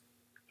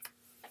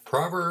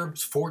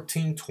Proverbs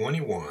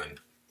 14:21.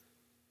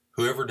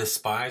 Whoever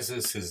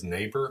despises his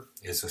neighbor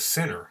is a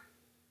sinner,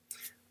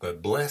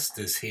 but blessed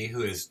is he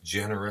who is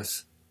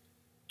generous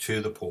to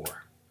the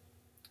poor.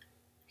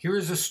 Here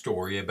is a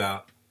story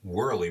about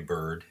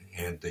Whirlybird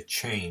and the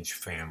Change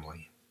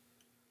family.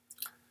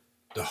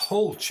 The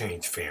whole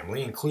Change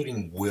family,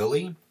 including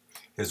Willie,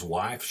 his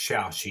wife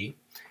Shaushi,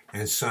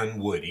 and son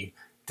Woody,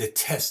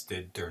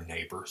 detested their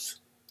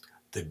neighbors,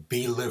 the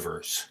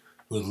Belivers,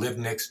 who lived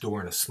next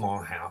door in a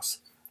small house.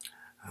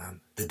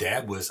 The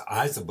dad was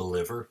Isa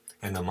Beliver,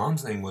 and the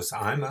mom's name was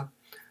Ima.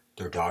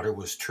 Their daughter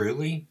was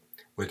Truly,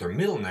 with her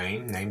middle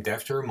name named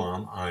after her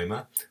mom,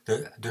 Ima.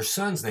 Their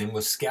son's name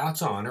was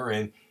Scout's Honor,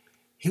 and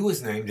he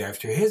was named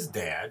after his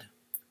dad,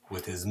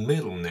 with his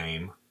middle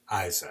name,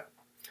 Isa.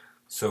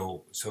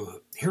 So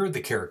here are the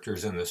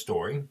characters in the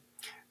story.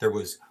 There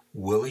was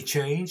Willie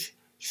Change,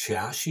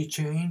 Shaushi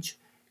Change,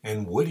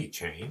 and Woody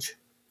Change,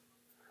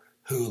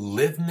 who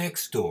lived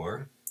next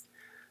door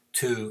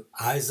to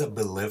Isa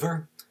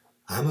Beliver,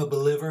 I'm a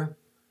Believer,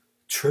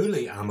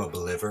 Truly I'm a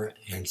Believer,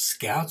 and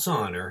Scout's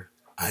Honor,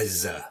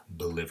 Isa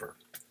Beliver.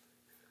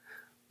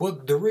 Well,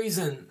 the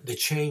reason the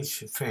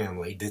Change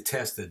family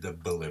detested the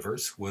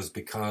Believers was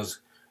because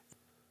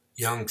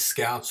young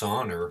Scout's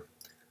Honor,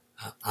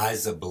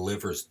 Isa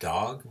Beliver's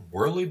dog,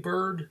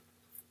 Whirlybird,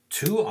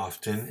 too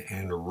often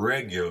and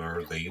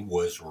regularly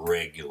was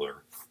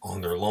regular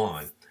on their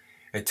lawn.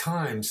 At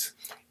times,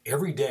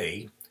 every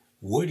day,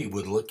 Woody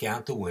would look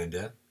out the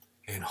window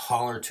and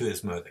holler to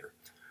his mother,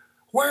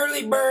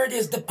 "Whirlybird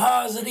is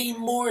depositing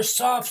more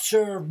soft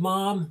serve,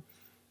 Mom."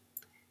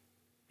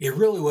 It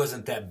really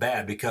wasn't that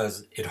bad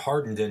because it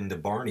hardened into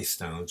Barney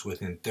stones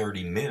within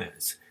 30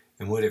 minutes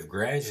and would have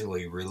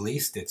gradually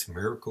released its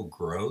miracle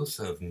growth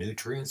of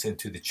nutrients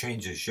into the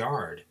Change's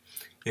yard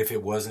if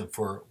it wasn't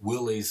for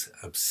Willie's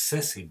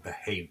obsessive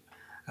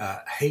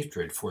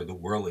hatred for the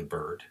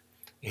Whirlybird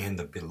and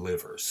the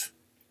Belivers.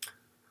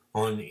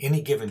 On any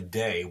given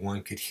day,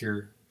 one could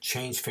hear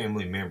Change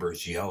family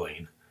members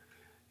yelling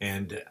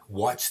and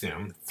watch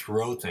them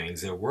throw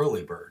things at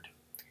Whirlybird.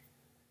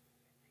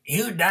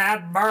 "You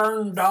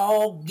dad-burned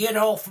dog, get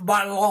off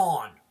my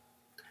lawn."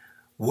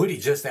 Woody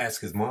just asked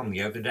his mom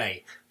the other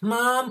day,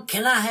 "Mom,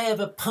 can I have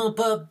a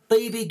pump-up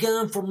BB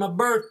gun for my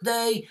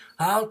birthday?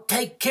 I'll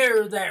take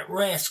care of that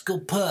rascal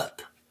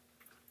pup."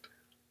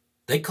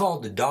 They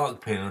called the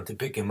dog pound to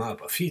pick him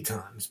up a few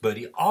times, but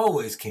he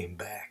always came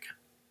back.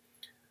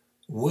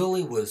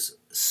 Willie was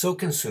so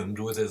consumed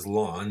with his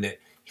lawn that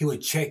he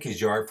would check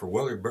his yard for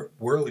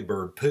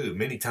Whirlybird poo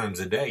many times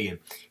a day, and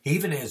he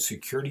even had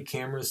security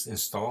cameras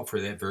installed for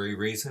that very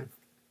reason.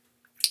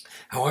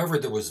 However,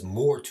 there was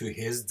more to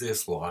his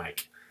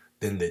dislike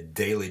than the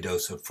daily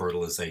dose of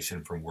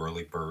fertilization from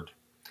Whirlybird.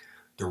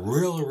 The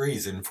real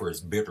reason for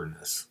his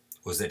bitterness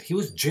was that he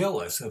was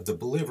jealous of the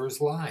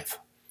Believer's life.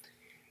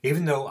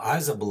 Even though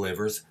Isa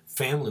Beliver's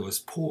family was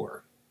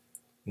poor,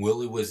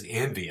 Willie was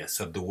envious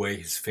of the way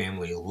his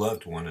family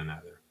loved one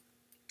another,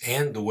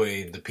 and the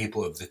way the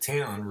people of the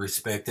town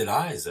respected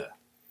Isa,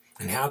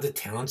 and how the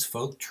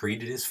townsfolk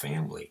treated his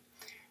family.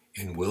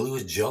 And Willie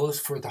was jealous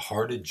for the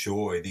heart of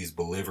joy these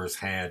Believers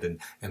had,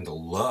 and the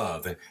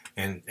love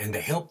and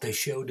the help they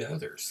showed to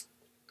others.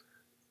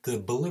 The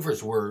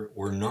Believers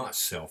were not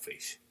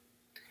selfish.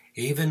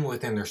 Even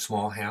within their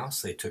small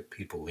house, they took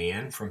people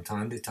in from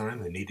time to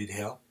time who needed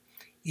help,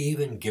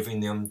 even giving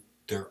them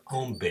their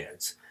own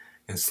beds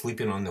and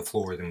sleeping on the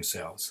floor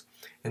themselves.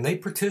 And they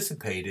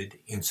participated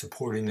in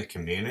supporting the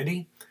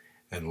community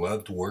and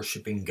loved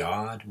worshiping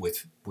God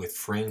with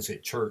friends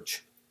at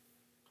church.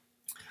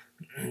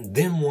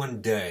 Then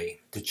one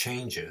day, the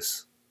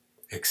Changes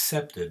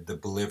accepted the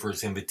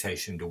Believer's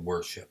invitation to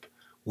worship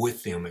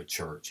with them at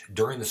church.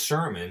 During the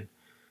sermon,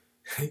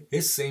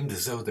 it seemed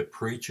as though the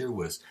preacher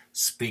was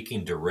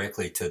speaking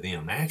directly to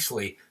them,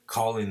 actually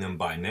calling them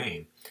by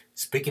name.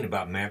 Speaking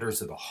about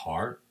matters of the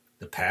heart,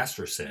 the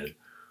pastor said,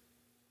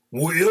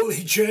 "Will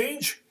he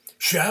change?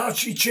 Shall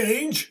she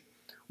change?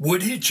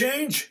 Would he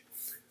change?"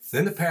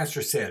 Then the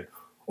pastor said,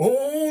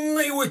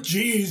 "Only with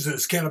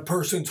Jesus can a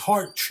person's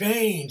heart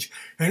change,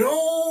 and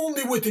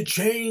only with a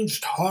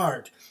changed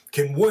heart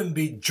can one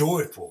be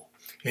joyful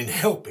in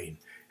helping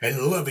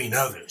and loving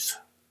others."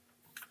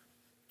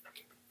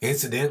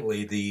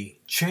 Incidentally, the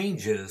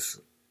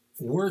Changes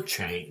were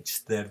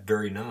changed that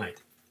very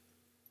night.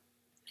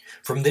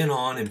 From then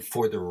on and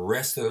for the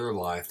rest of their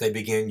life, they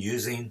began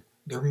using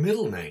their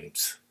middle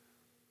names.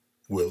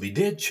 Willie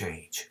did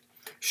change.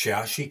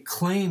 Shaushi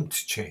claimed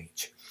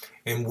change.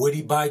 And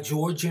Woody by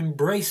George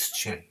embraced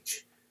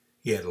change.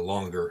 He had a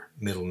longer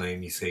middle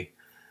name, you see.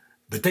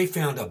 But they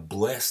found a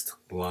blessed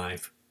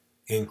life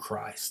in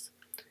Christ.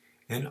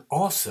 And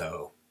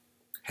also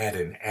had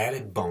an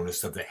added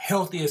bonus of the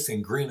healthiest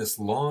and greenest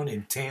lawn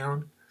in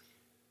town.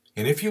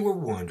 And if you were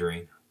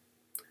wondering,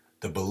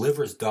 the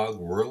Believer's dog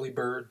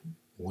Whirlybird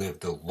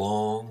lived a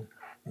long,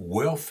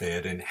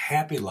 well-fed, and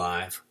happy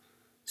life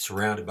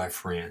surrounded by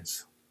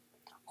friends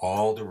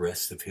all the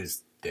rest of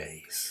his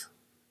days.